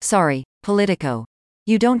Sorry, Politico.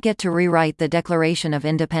 You don't get to rewrite the Declaration of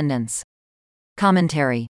Independence.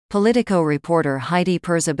 Commentary. Politico reporter Heidi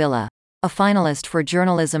Perzabilla, a finalist for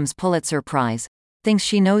journalism's Pulitzer Prize, thinks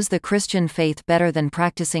she knows the Christian faith better than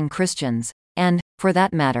practicing Christians, and, for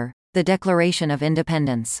that matter, the Declaration of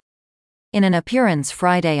Independence. In an appearance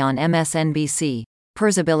Friday on MSNBC,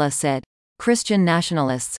 Perzabilla said, Christian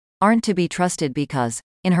nationalists aren't to be trusted because,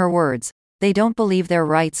 in her words, they don't believe their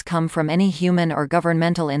rights come from any human or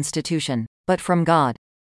governmental institution, but from God.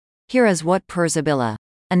 Here is what Perzabilla,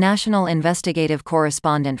 a national investigative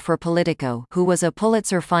correspondent for Politico who was a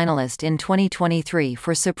Pulitzer finalist in 2023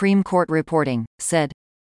 for Supreme Court reporting, said.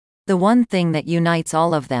 The one thing that unites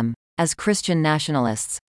all of them, as Christian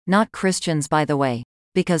nationalists, not Christians by the way,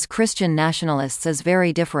 because Christian nationalists is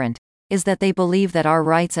very different, is that they believe that our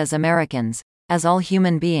rights as Americans, as all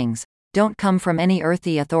human beings, don't come from any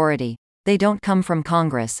earthly authority, they don't come from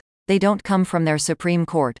Congress, they don't come from their Supreme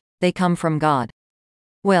Court, they come from God.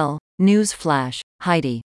 Well, news flash,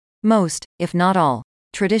 Heidi. Most, if not all,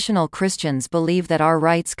 traditional Christians believe that our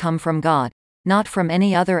rights come from God, not from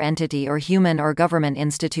any other entity or human or government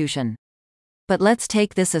institution. But let's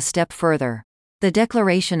take this a step further. The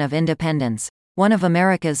Declaration of Independence, one of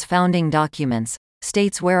America's founding documents,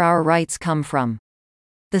 states where our rights come from.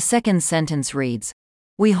 The second sentence reads,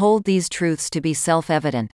 "We hold these truths to be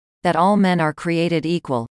self-evident, that all men are created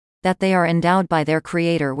equal, that they are endowed by their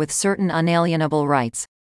Creator with certain unalienable rights,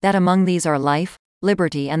 that among these are life,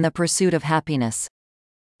 liberty and the pursuit of happiness."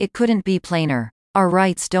 It couldn't be plainer. Our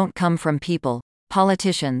rights don't come from people,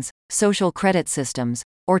 politicians, social credit systems,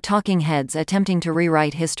 or talking heads attempting to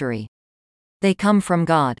rewrite history. They come from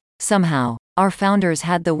God. Somehow, our founders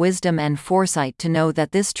had the wisdom and foresight to know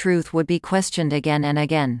that this truth would be questioned again and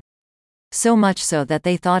again. So much so that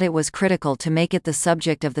they thought it was critical to make it the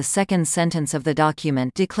subject of the second sentence of the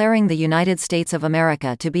document declaring the United States of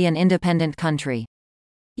America to be an independent country.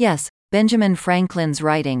 Yes, Benjamin Franklin's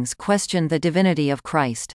writings questioned the divinity of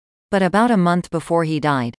Christ. But about a month before he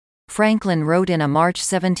died, Franklin wrote in a March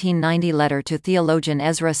 1790 letter to theologian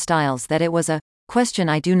Ezra Stiles that it was a question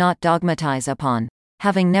I do not dogmatize upon,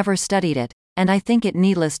 having never studied it, and I think it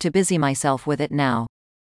needless to busy myself with it now.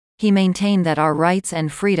 He maintained that our rights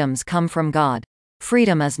and freedoms come from God.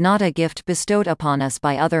 Freedom is not a gift bestowed upon us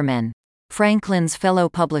by other men. Franklin's fellow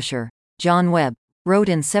publisher, John Webb, wrote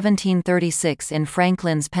in 1736 in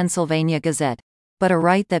Franklin's Pennsylvania Gazette, but a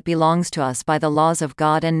right that belongs to us by the laws of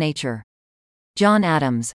God and nature. John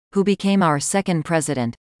Adams, who became our second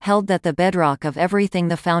president, held that the bedrock of everything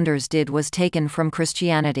the founders did was taken from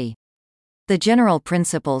Christianity. The general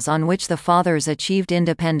principles on which the fathers achieved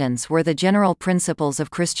independence were the general principles of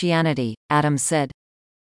Christianity, Adams said.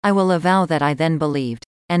 I will avow that I then believed,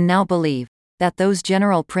 and now believe, that those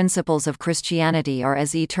general principles of Christianity are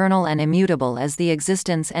as eternal and immutable as the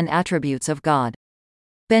existence and attributes of God.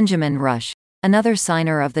 Benjamin Rush, another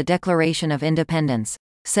signer of the Declaration of Independence,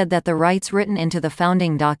 said that the rights written into the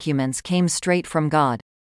founding documents came straight from God.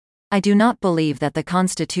 I do not believe that the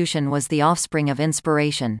Constitution was the offspring of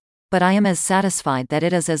inspiration, but I am as satisfied that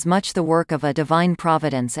it is as much the work of a divine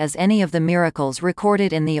providence as any of the miracles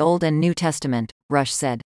recorded in the Old and New Testament, Rush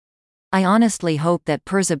said. I honestly hope that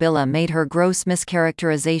Perzabilla made her gross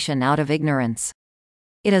mischaracterization out of ignorance.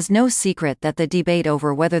 It is no secret that the debate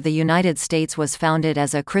over whether the United States was founded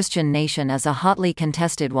as a Christian nation is a hotly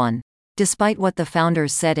contested one, despite what the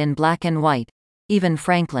founders said in black and white, even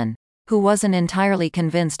Franklin, who wasn't entirely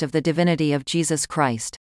convinced of the divinity of Jesus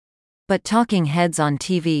Christ. But talking heads on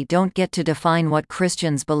TV don't get to define what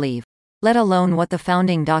Christians believe, let alone what the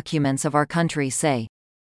founding documents of our country say.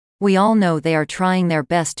 We all know they are trying their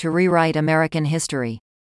best to rewrite American history.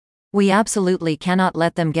 We absolutely cannot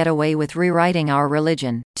let them get away with rewriting our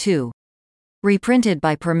religion, too. Reprinted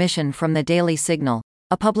by permission from the Daily Signal,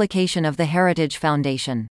 a publication of the Heritage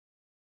Foundation.